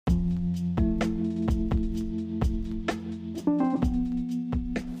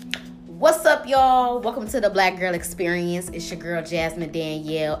What's up, y'all? Welcome to the Black Girl Experience. It's your girl, Jasmine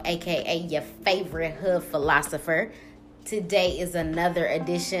Danielle, aka your favorite hood philosopher. Today is another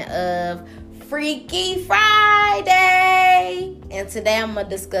edition of Freaky Friday. And today I'm going to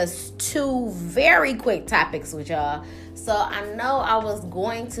discuss two very quick topics with y'all. So I know I was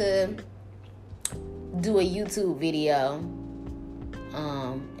going to do a YouTube video.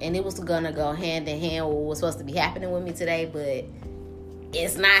 And it was going to go hand in hand with what was supposed to be happening with me today, but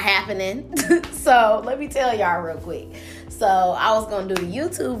it's not happening. So let me tell y'all real quick. So I was going to do a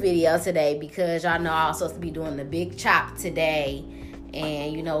YouTube video today because y'all know I was supposed to be doing the big chop today.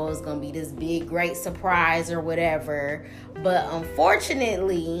 And you know, it was going to be this big, great surprise or whatever. But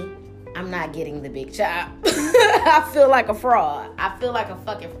unfortunately, I'm not getting the big chop. I feel like a fraud. I feel like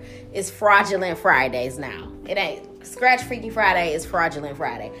it's fraudulent Fridays now. It ain't. Scratch Freaky Friday is fraudulent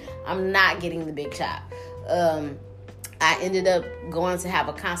Friday. I'm not getting the big chop. I ended up going to have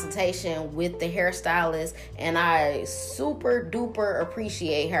a consultation with the hairstylist, and I super duper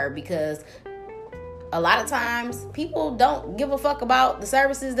appreciate her because a lot of times people don't give a fuck about the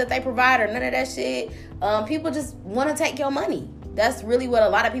services that they provide or none of that shit. People just want to take your money. That's really what a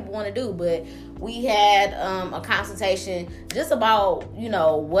lot of people want to do. But we had a consultation just about, you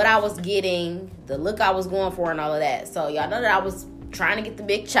know, what I was getting, the look I was going for and all of that. So y'all know that I was trying to get the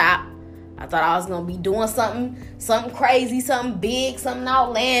big chop. I thought I was going to be doing something crazy, something big, something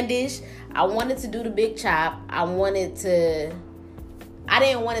outlandish. I wanted to do the big chop. I didn't want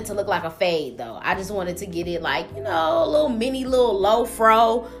it to look like a fade, though. I just wanted to get it like, you know, a little mini, little low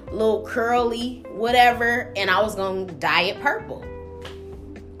fro, little curly, whatever. And I was going to dye it purple.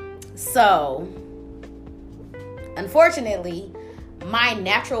 So, unfortunately, my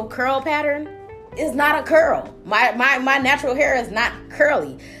natural curl pattern is not a curl. My natural hair is not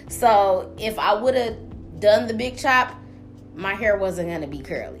curly. So if I would have done the big chop, my hair wasn't going to be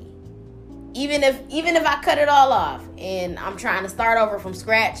curly. Even if I cut it all off and I'm trying to start over from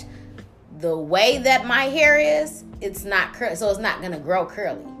scratch, the way that my hair is, it's not curly. So it's not going to grow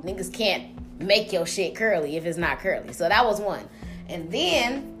curly. Niggas can't make your shit curly if it's not curly. So that was one. And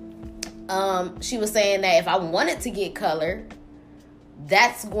then she was saying that if I wanted to get color,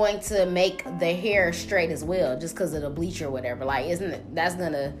 that's going to make the hair straight as well, just because of the bleach or whatever. Like, it's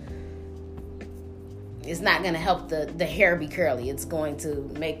not gonna help the hair be curly. It's going to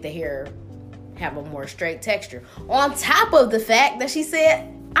make the hair have a more straight texture. On top of the fact that she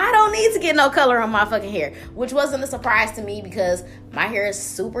said I don't need to get no color on my fucking hair, which wasn't a surprise to me because my hair is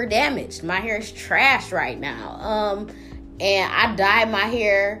super damaged. My hair is trash right now. And I dyed my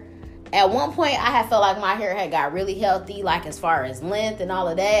hair. At one point, I had felt like my hair had got really healthy, like as far as length and all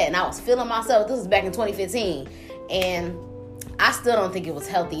of that. And I was feeling myself. This was back in 2015. And I still don't think it was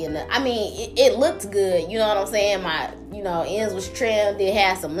healthy enough. I mean, it looked good. You know what I'm saying? My, ends was trimmed. It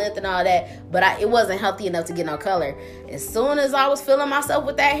had some length and all that. But it wasn't healthy enough to get no color. As soon as I was feeling myself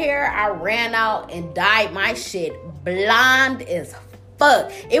with that hair, I ran out and dyed my shit blonde as fuck.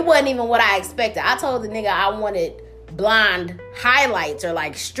 It wasn't even what I expected. I told the nigga I wanted blonde highlights or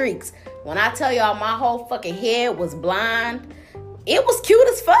like streaks. When I tell y'all my whole fucking head was blonde, it was cute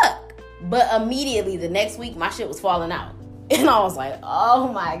as fuck. But immediately the next week my shit was falling out. And I was like, oh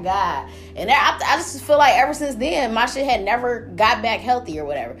my God. And I just feel like ever since then my shit had never got back healthy or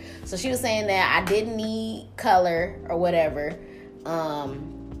whatever. So she was saying that I didn't need color or whatever. So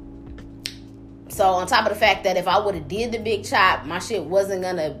on top of the fact that if I would have did the big chop, my shit wasn't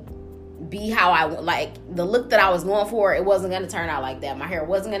gonna be how I like the look that I was going for. It wasn't going to turn out like that. My hair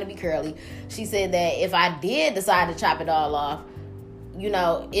wasn't going to be curly. She said that if I did decide to chop it all off,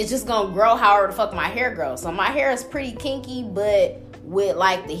 it's just going to grow however the fuck my hair grows. So my hair is pretty kinky, but with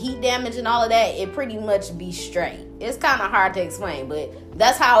like the heat damage and all of that, it pretty much be straight. It's kind of hard to explain, but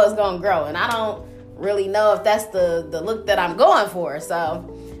that's how it's going to grow. And I don't really know if that's the look that I'm going for.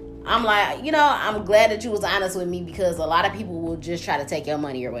 So I'm like, I'm glad that you was honest with me because a lot of people will just try to take your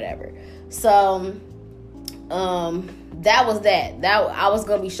money or whatever. So, that was that. I was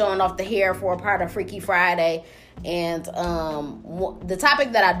going to be showing off the hair for a part of Freaky Friday. And, the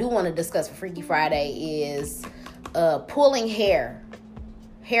topic that I do want to discuss for Freaky Friday is, pulling hair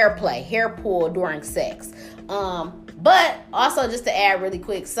play, hair pull during sex. But also just to add really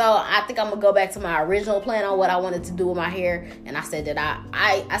quick, so I think I'm gonna go back to my original plan on what I wanted to do with my hair, and I said that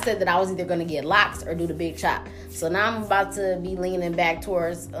I said that I was either gonna get locks or do the big chop. So now I'm about to be leaning back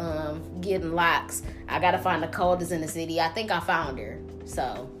towards getting locks. I gotta find the coldest in the city. I think I found her,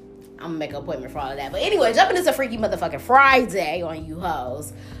 so I'm gonna make an appointment for all of that. But anyway, jumping into Freaky motherfucking Friday on you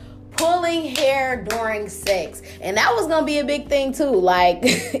hoes. Pulling hair during sex, and that was gonna be a big thing too. Like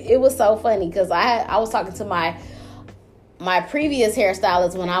it was so funny because I was talking to my my previous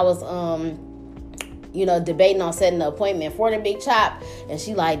hairstylist, when I was debating on setting an appointment for the big chop, and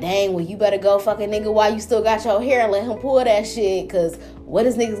she like, dang, well, you better go fucking nigga while you still got your hair and let him pull that shit, because what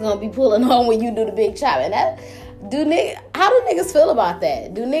is niggas gonna be pulling on when you do the big chop? And how do niggas feel about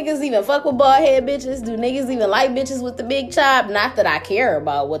that? Do niggas even fuck with bald head bitches? Do niggas even like bitches with the big chop? Not that I care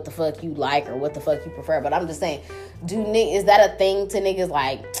about what the fuck you like or what the fuck you prefer, but I'm just saying, is that a thing to niggas?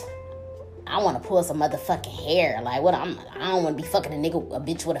 Like, I want to pull some motherfucking hair. Like, what? I don't want to be fucking a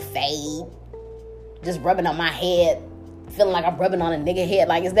bitch with a fade, just rubbing on my head, feeling like I'm rubbing on a nigga head.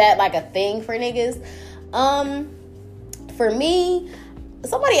 Like, is that like a thing for niggas? For me,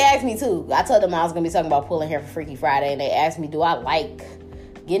 somebody asked me too. I told them I was gonna be talking about pulling hair for Freaky Friday, and they asked me, do I like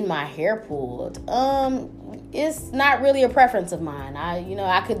getting my hair pulled? It's not really a preference of mine.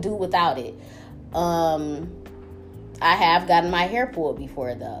 I could do without it. I have gotten my hair pulled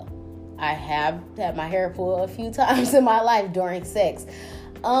before though. I have had my hair pulled a few times in my life during sex.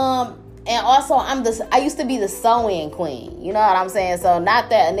 And also, I used to be the sew-in queen. You know what I'm saying? So, not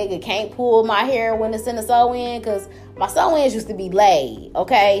that a nigga can't pull my hair when it's in the sew-in, because my sew-ins used to be laid,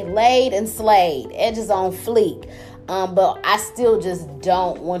 okay? Laid and slayed. Edges on fleek. But I still just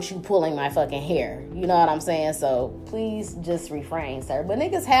don't want you pulling my fucking hair. You know what I'm saying? So, please just refrain, sir. But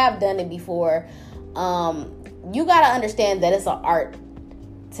niggas have done it before. You gotta understand that it's an art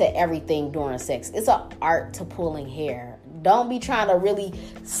to everything during sex. It's an art to pulling hair. Don't be trying to really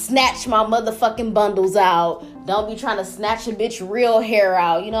snatch my motherfucking bundles out. Don't be trying to snatch a bitch real hair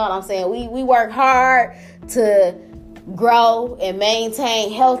out. You know what I'm saying? We work hard to grow and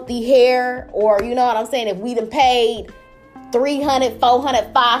maintain healthy hair. Or, you know what I'm saying? If we done paid $300,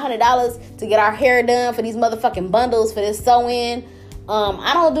 $400, $500 to get our hair done for these motherfucking bundles, for this sew-in,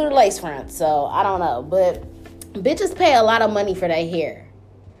 I don't do the lace front, so I don't know. But bitches pay a lot of money for their hair.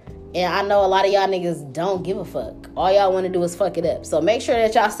 And I know a lot of y'all niggas don't give a fuck. All y'all want to do is fuck it up. So make sure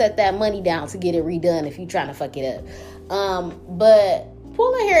that y'all set that money down to get it redone if you trying to fuck it up. But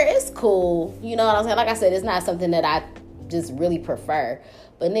pulling hair is cool. You know what I'm saying? Like I said, it's not something that I just really prefer.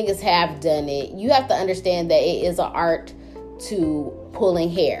 But niggas have done it. You have to understand that it is an art to pulling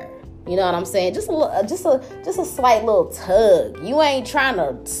hair. You know what I'm saying? Just a slight little tug. You ain't trying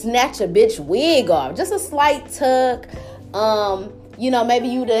to snatch a bitch wig off. Just a slight tug. Maybe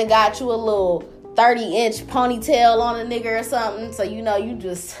you done got you a little 30-inch ponytail on a nigga or something. So, you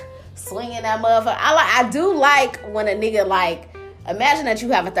just swinging that motherfucker. I do like when a nigga, like, imagine that you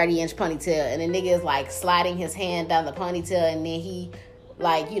have a 30-inch ponytail and a nigga is, like, sliding his hand down the ponytail, and then he,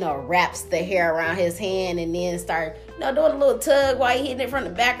 like, wraps the hair around his hand and then start, doing a little tug while he hitting it from the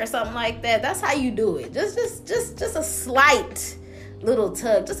back or something like that. That's how you do it. Just a slight little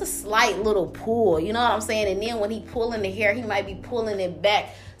tug, just a slight little pull, you know what I'm saying? And then when he pulling the hair, he might be pulling it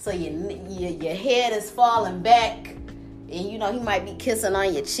back, so your head is falling back, and he might be kissing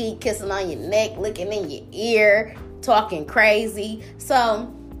on your cheek, kissing on your neck, licking in your ear, talking crazy,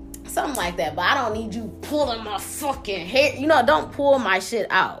 so something like that. But I don't need you pulling my fucking hair, don't pull my shit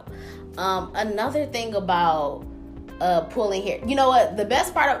out. Another thing about pulling hair, you know what, the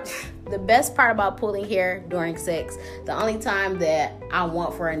best part about pulling hair during sex, the only time that I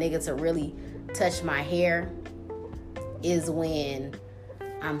want for a nigga to really touch my hair is when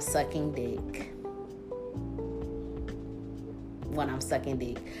I'm sucking dick. When I'm sucking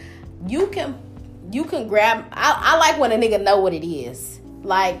dick. You can grab, I like when a nigga know what it is.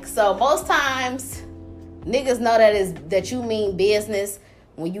 Like, so most times niggas know that you mean business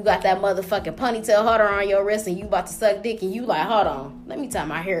when you got that motherfucking ponytail holder on your wrist and you about to suck dick and you like, hold on, let me tie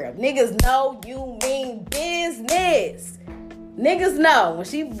my hair up. Niggas know you mean business. Niggas know when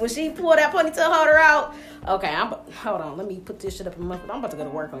she pull that ponytail holder out. Okay, hold on, let me put this shit up in my. I'm about to go to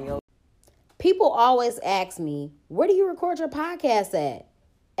work on yo. People always ask me, where do you record your podcast at?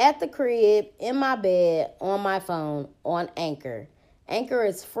 At the crib, in my bed, on my phone, on Anchor. Anchor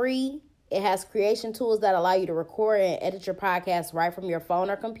is free. It has creation tools that allow you to record and edit your podcast right from your phone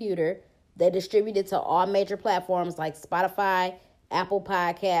or computer. They distribute it to all major platforms like Spotify, Apple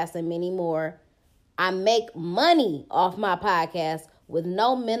Podcasts, and many more. I make money off my podcast with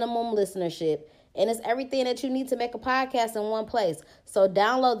no minimum listenership, and it's everything that you need to make a podcast in one place. So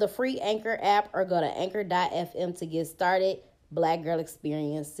download the free Anchor app or go to anchor.fm to get started. Black Girl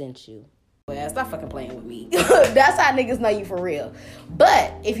Experience sent you. Stop fucking playing with me. That's how niggas know you for real.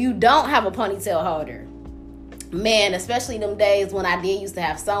 But if you don't have a ponytail holder, man, especially them days when I did used to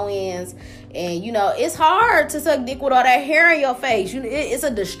have sew-ins, and it's hard to suck dick with all that hair in your face. It's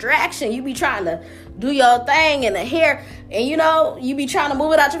a distraction. You be trying to do your thing in the hair, and you be trying to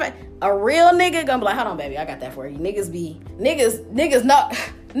move it out your face. A real nigga gonna be like, hold on, baby, I got that for you. Niggas know.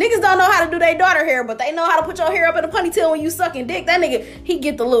 Niggas don't know how to do their daughter hair, but they know how to put your hair up in a ponytail when you sucking dick. That nigga, he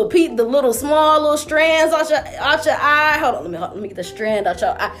get the little small little strands out your eye. Hold on, let me get the strand out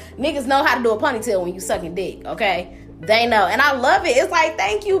your eye. Niggas know how to do a ponytail when you sucking dick, okay? They know, and I love it. It's like,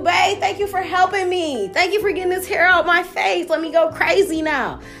 thank you, babe. Thank you for helping me. Thank you for getting this hair out my face. Let me go crazy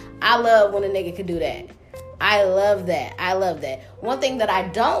now. I love when a nigga can do that. I love that. One thing that I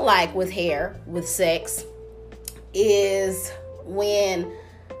don't like with hair, with sex, is when...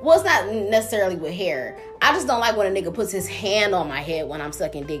 Well, it's not necessarily with hair. I just don't like when a nigga puts his hand on my head when I'm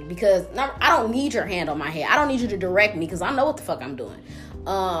sucking dick, because I don't need your hand on my head. I don't need you to direct me, because I know what the fuck I'm doing.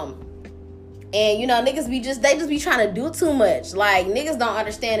 And, you know, niggas they just be trying to do too much. Like, niggas don't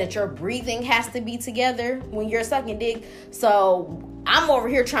understand that your breathing has to be together when you're sucking dick. So I'm over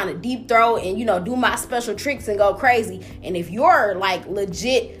here trying to deep throat and, you know, do my special tricks and go crazy. And if you're, like,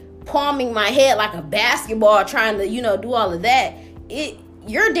 legit palming my head like a basketball trying to, you know, do all of that,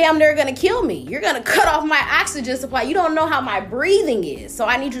 you're damn near gonna kill me. You're gonna cut off my oxygen supply. You don't know how my breathing is. So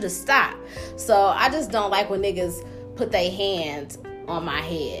I need you to stop. So I just don't like when niggas put their hands on my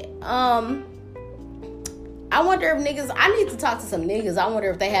head. I wonder if I need to talk to some niggas. I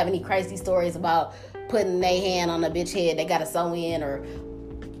wonder if they have any crazy stories about putting their hand on a bitch head they gotta sew in or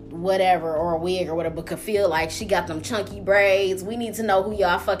whatever, or a wig or whatever, but could feel like she got them chunky braids. We need to know who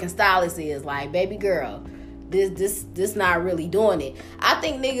y'all fucking stylist is. Like, baby girl, this not really doing it. I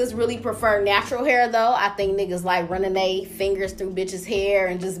think niggas really prefer natural hair, though. I think niggas like running their fingers through bitches' hair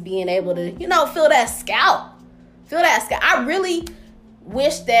and just being able to, you know, feel that scalp. I really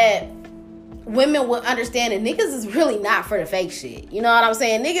wish that women would understand that niggas is really not for the fake shit. You know what I'm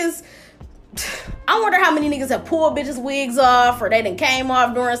saying? Niggas, I wonder how many niggas have pulled bitches' wigs off, or they done came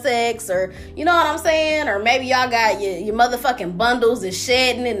off during sex, or, you know what I'm saying? Or maybe y'all got your motherfucking bundles is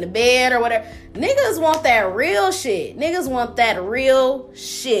shedding in the bed or whatever. Niggas want that real shit. Niggas want that real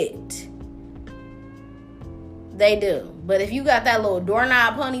shit. They do. But if you got that little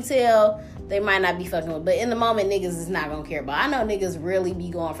doorknob ponytail, they might not be fucking with. But in the moment, niggas is not gonna care about. I know niggas really be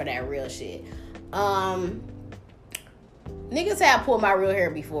going for that real shit. Niggas have pulled my real hair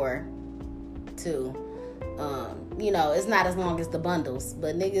before, too. You know, it's not as long as the bundles,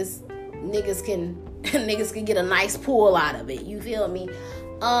 but niggas can get a nice pull out of it. You feel me?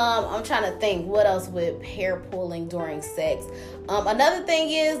 I'm trying to think what else with hair pulling during sex. Another thing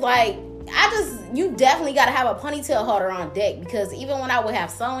is, like, you definitely got to have a ponytail holder on deck, because even when I would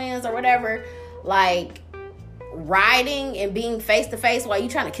have sew-ins or whatever, like, riding and being face to face while you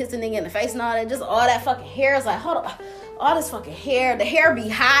trying to kiss a nigga in the face and all that, just all that fucking hair is like, hold on, all this fucking hair, the hair be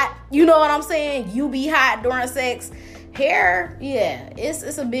hot, you know what I'm saying? You be hot during sex. Hair, yeah,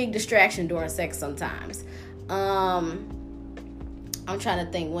 it's a big distraction during sex sometimes. I'm trying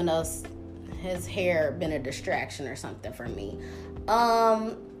to think when else has hair been a distraction or something for me.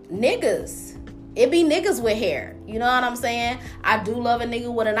 Niggas. It be niggas with hair. You know what I'm saying? I do love a nigga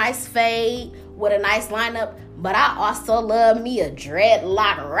with a nice fade, with a nice lineup, but I also love me a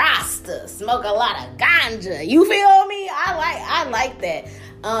dreadlock rasta. Smoke a lot of ganja. You feel me? I like that.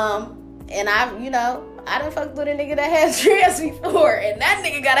 And I done fucked with a nigga that had dreads before, and that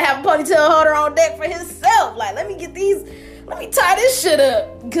nigga gotta have a ponytail holder on deck for himself. Like, let me tie this shit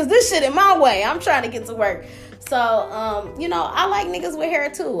up, because this shit in my way. I'm trying to get to work. So, I like niggas with hair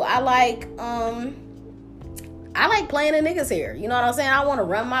too. I like playing a nigga's hair. You know what I'm saying? I want to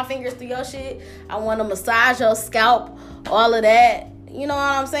run my fingers through your shit. I want to massage your scalp, all of that. You know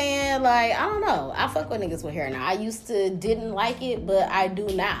what I'm saying? Like, I don't know. I fuck with niggas with hair now. I used to didn't like it, but I do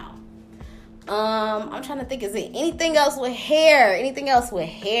now. I'm trying to think, is there anything else with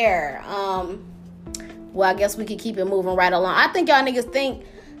hair? Well, I guess we could keep it moving right along. I think y'all niggas think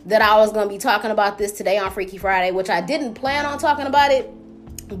that I was going to be talking about this today on Freaky Friday, which I didn't plan on talking about it,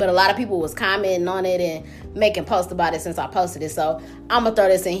 but a lot of people was commenting on it and making posts about it since I posted it, so I'm going to throw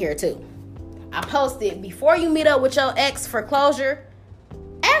this in here too. I posted, before you meet up with your ex for closure,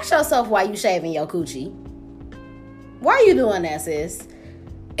 ask yourself why you shaving your coochie. Why are you doing that, sis?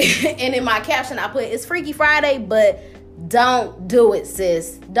 And in my caption, I put, it's Freaky Friday, but don't do it,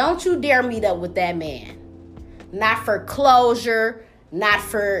 sis. Don't you dare meet up with that man. Not for closure, not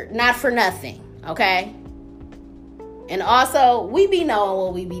for nothing, okay? And also, we be knowing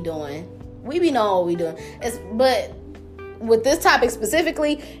what we be doing. But with this topic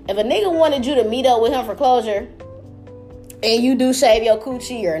specifically, if a nigga wanted you to meet up with him for closure, and you do shave your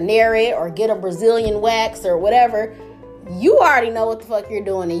coochie or nair it or get a Brazilian wax or whatever, you already know what the fuck you're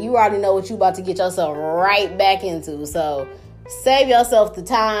doing, and you already know what you about to get yourself right back into. So save yourself the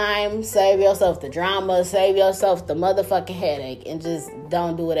time, save yourself the drama, save yourself the motherfucking headache, and just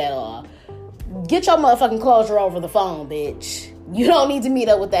don't do it at all. Get your motherfucking closure over the phone, bitch. You don't need to meet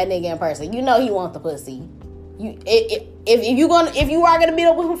up with that nigga in person. You know he wants the pussy. If you are gonna meet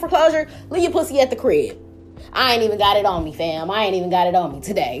up with him for closure, leave your pussy at the crib. I ain't even got it on me, fam. I ain't even got it on me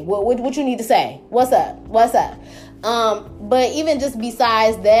today. What you need to say? What's up? But even just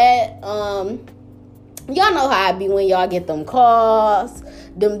besides that, y'all know how I be when y'all get them calls,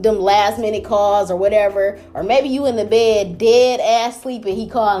 them last minute calls or whatever, or maybe you in the bed dead ass sleeping, he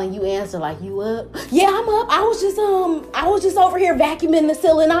calling, you answer like, you up? Yeah, I'm up. I was just over here vacuuming the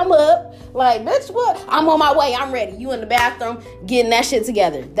ceiling. I'm up. Like, bitch, what? I'm on my way. I'm ready. You in the bathroom getting that shit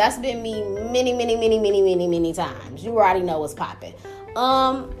together. That's been me many times. You already know what's popping.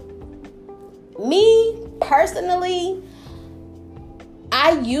 Me personally,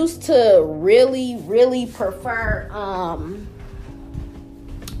 I used to really prefer,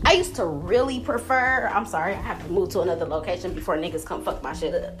 I'm sorry, I have to move to another location before niggas come fuck my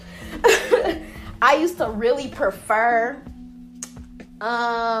shit up. I used to really prefer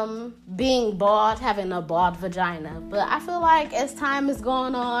being bald, having a bald vagina. But I feel like as time is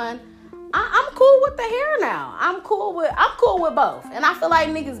going on, I'm cool with the hair now. I'm cool with both. And I feel like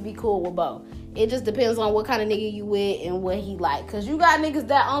niggas be cool with both. It just depends on what kind of nigga you with and what he like. Cause you got niggas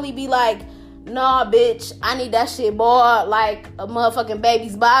that only be like, nah, bitch, I need that shit bald like a motherfucking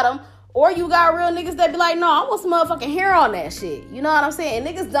baby's bottom. Or you got real niggas that be like, no, I want some motherfucking hair on that shit. You know what I'm saying?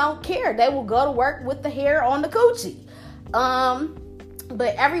 And niggas don't care. They will go to work with the hair on the coochie.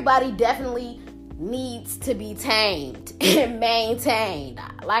 But everybody definitely needs to be tamed and maintained.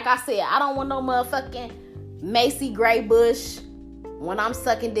 Like I said, I don't want no motherfucking Macy Gray Bush when I'm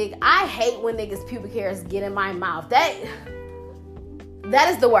sucking dick. I hate when niggas' pubic hairs get in my mouth. That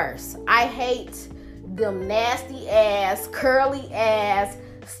is the worst. I hate them nasty ass, curly ass,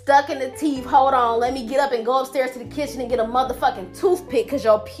 stuck in the teeth. Hold on, let me get up and go upstairs to the kitchen and get a motherfucking toothpick because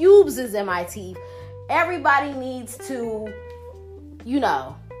your pubes is in my teeth. Everybody needs to,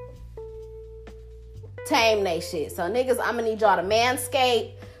 tame they shit. So niggas, I'm gonna need y'all to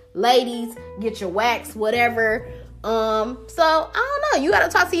manscape. Ladies, get your wax, whatever. So I don't know. You gotta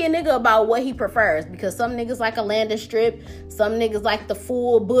talk to your nigga about what he prefers, because some niggas like a landing strip, some niggas like the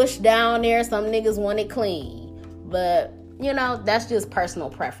full bush down there, some niggas want it clean. But that's just personal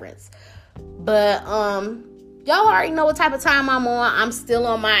preference. But y'all already know what type of time I'm on. I'm still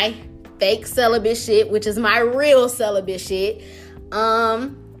on my fake celibate shit, which is my real celibate shit.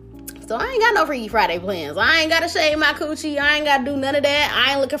 So I ain't got no Freaky Friday plans. I ain't gotta shave my coochie. I ain't gotta do none of that.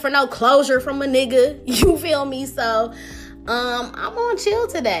 I ain't looking for no closure from a nigga. You feel me? So, I'm on chill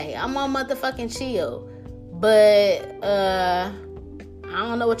today. I'm on motherfucking chill. But, I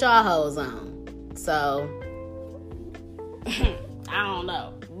don't know what y'all hoes on. So, I don't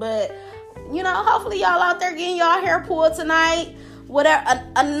know. But, hopefully y'all out there getting y'all hair pulled tonight. Whatever.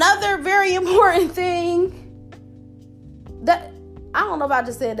 Another very important thing that... I don't know if I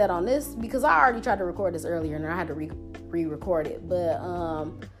just said that on this, because I already tried to record this earlier and I had to re-record it. But,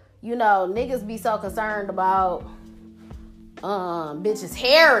 niggas be so concerned about bitches'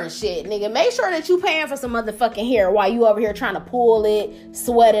 hair and shit. Nigga, make sure that you paying for some motherfucking hair while you over here trying to pull it,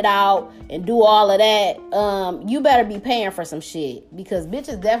 sweat it out, and do all of that. You better be paying for some shit, because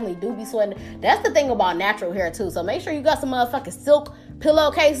bitches definitely do be sweating. That's the thing about natural hair, too. So make sure you got some motherfucking silk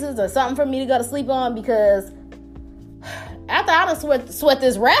pillowcases or something for me to go to sleep on, because... after I done sweat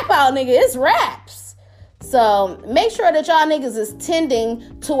this rap out, nigga, it's raps. So make sure that y'all niggas is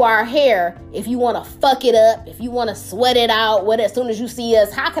tending to our hair. If you want to fuck it up, if you want to sweat it out, as soon as you see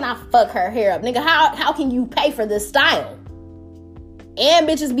us, how can I fuck her hair up? Nigga, how can you pay for this style? And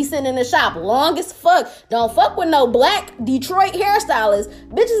bitches be sitting in the shop long as fuck. Don't fuck with no black Detroit hairstylist.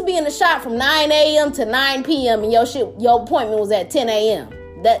 Bitches be in the shop from 9 a.m. to 9 p.m. and your appointment was at 10 a.m.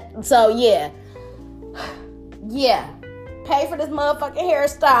 So yeah. Yeah. Pay for this motherfucking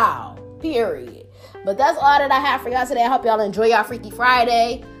hairstyle. Period. But that's all that I have for y'all today. I hope y'all enjoy y'all Freaky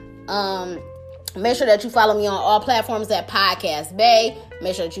Friday. Make sure that you follow me on all platforms at Podcast Bay.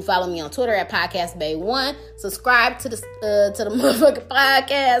 Make sure that you follow me on Twitter at Podcast Bay1. Subscribe to the motherfucking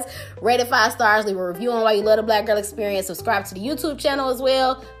podcast. Rate it 5 stars. Leave a review on why you love the Black Girl Experience. Subscribe to the YouTube channel as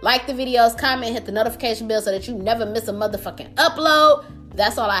well. Like the videos, comment, hit the notification bell so that you never miss a motherfucking upload.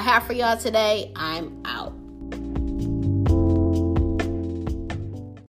 That's all I have for y'all today. I'm out.